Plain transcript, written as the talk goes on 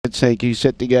right, thank you.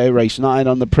 Set to go. Race 9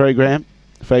 on the program.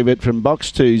 Favourite from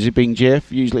box 2, Zipping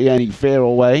Jeff, usually only fair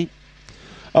away.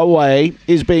 Away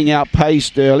is being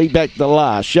outpaced early, back to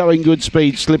last, showing good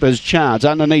speed. Slipper's Chance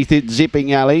underneath it,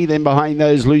 Zipping Alley, then behind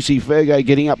those Lucy Fergo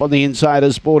getting up on the inside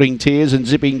of Sporting Tears, and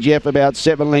Zipping Jeff about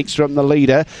 7 lengths from the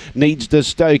leader, needs to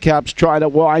stoke up, trying to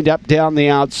wind up down the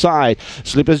outside.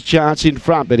 Slipper's Chance in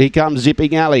front, but here comes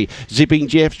Zipping Alley. Zipping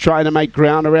Jeff trying to make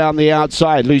ground around the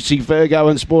outside. Lucy Fergo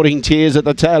and Sporting Tears at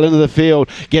the tail end of the field,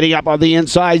 getting up on the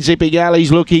inside. Zipping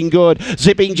Alley's looking good.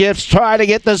 Zipping Jeff's trying to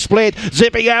get the split.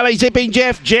 Zipping Alley, Zipping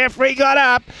Jeff. Jeffrey got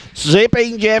up.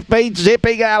 Zipping Jeff beats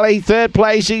Zipping Alley. Third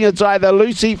placing, it's either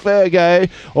Lucy Fergo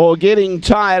or Getting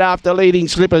Tired after leading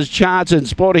Slipper's Chance and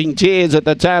Sporting Tears at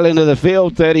the tail end of the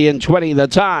field. 30 and 20 the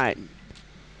time.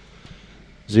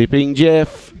 Zipping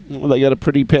Jeff, well, they got a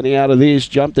pretty penny out of this.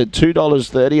 Jumped at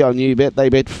 $2.30 on You Bet. They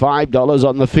bet $5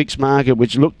 on the fixed market,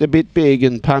 which looked a bit big,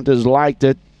 and punters liked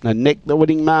it and necked the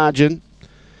winning margin.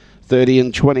 30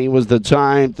 and 20 was the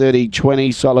time.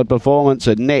 30-20, solid performance,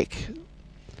 a neck.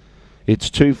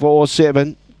 It's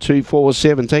 247,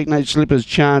 247. Take No Slipper's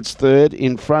Chance third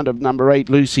in front of number 8,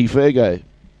 Lucy Fergo.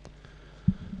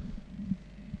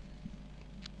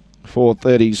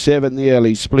 4:37, the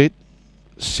early split.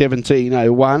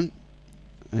 17:01.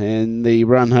 And the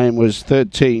run home was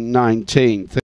 13:19.